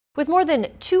With more than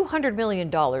 $200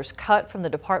 million cut from the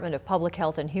Department of Public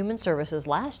Health and Human Services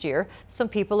last year, some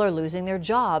people are losing their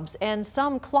jobs and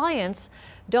some clients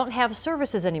don't have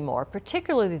services anymore,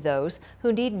 particularly those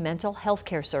who need mental health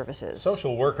care services.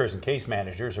 Social workers and case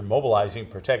managers are mobilizing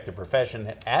to protect their profession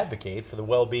and advocate for the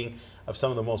well-being of some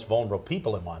of the most vulnerable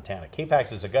people in Montana.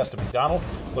 KPAX's Augusta McDonald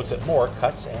looks at more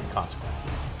cuts and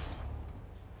consequences.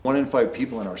 1 in 5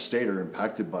 people in our state are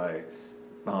impacted by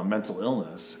mental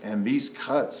illness, and these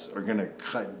cuts are going to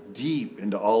cut deep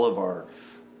into all of our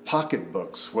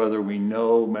pocketbooks, whether we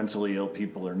know mentally ill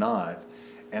people or not.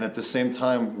 And at the same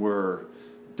time, we're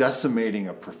decimating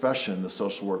a profession, the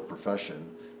social work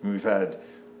profession. I mean, we've had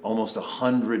almost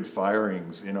 100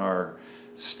 firings in our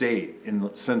state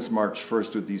since March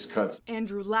 1st with these cuts.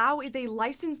 Andrew Lau is a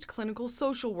licensed clinical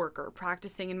social worker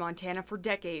practicing in Montana for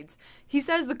decades. He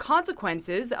says the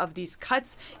consequences of these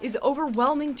cuts is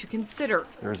overwhelming to consider.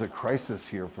 There's a crisis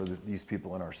here for these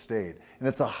people in our state, and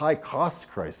it's a high cost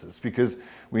crisis because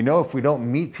we know if we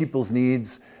don't meet people's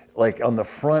needs like on the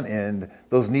front end,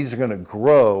 those needs are going to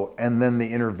grow, and then the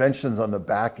interventions on the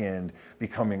back end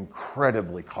become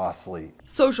incredibly costly.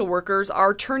 Social workers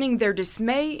are turning their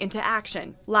dismay into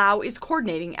action. Lau is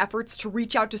coordinating efforts to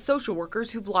reach out to social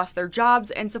workers who've lost their jobs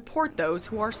and support those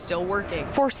who are still working.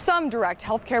 For some direct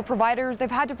healthcare providers, they've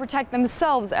had to protect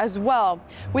themselves as well.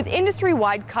 With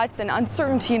industry-wide cuts and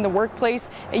uncertainty in the workplace,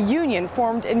 a union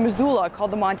formed in Missoula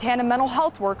called the Montana Mental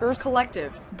Health Workers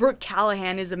Collective. Brooke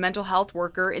Callahan is a mental health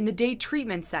worker in the Day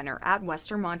Treatment Center at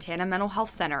Western Montana Mental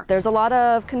Health Center. There's a lot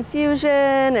of confusion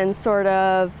and sort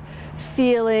of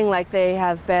feeling like they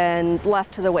have been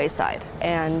left to the wayside.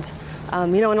 And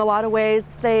you know, in a lot of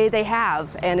ways they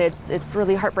have, and it's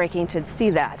really heartbreaking to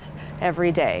see that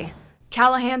every day.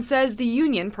 Callahan says the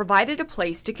union provided a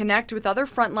place to connect with other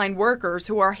frontline workers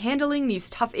who are handling these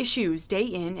tough issues day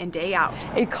in and day out.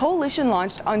 A coalition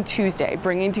launched on Tuesday,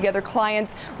 bringing together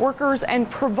clients, workers,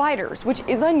 and providers, which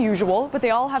is unusual, but they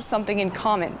all have something in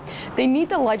common. They need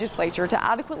the legislature to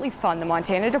adequately fund the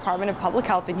Montana Department of Public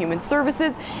Health and Human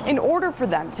Services in order for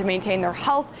them to maintain their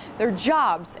health, their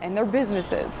jobs, and their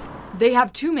businesses. They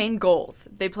have two main goals.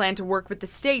 They plan to work with the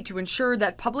state to ensure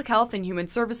that public health and human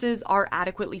services are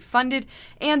adequately funded,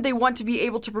 and they want to be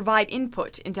able to provide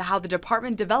input into how the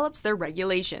department develops their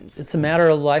regulations. It's a matter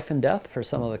of life and death for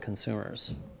some of the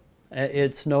consumers.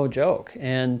 It's no joke,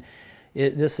 and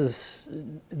this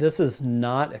is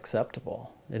not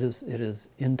acceptable. It is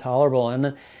intolerable,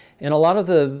 and a lot of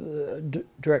the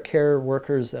direct care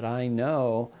workers that I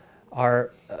know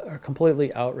are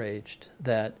completely outraged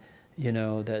that, you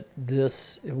know, that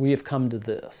we have come to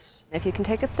this. If you can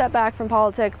take a step back from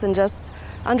politics and just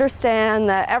understand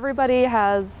that everybody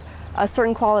has a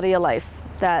certain quality of life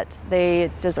that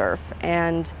they deserve,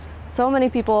 and so many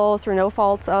people, through no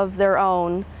fault of their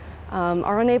own,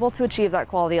 are unable to achieve that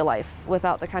quality of life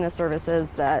without the kind of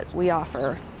services that we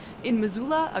offer. In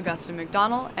Missoula, Augusta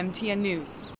McDonald, MTN News.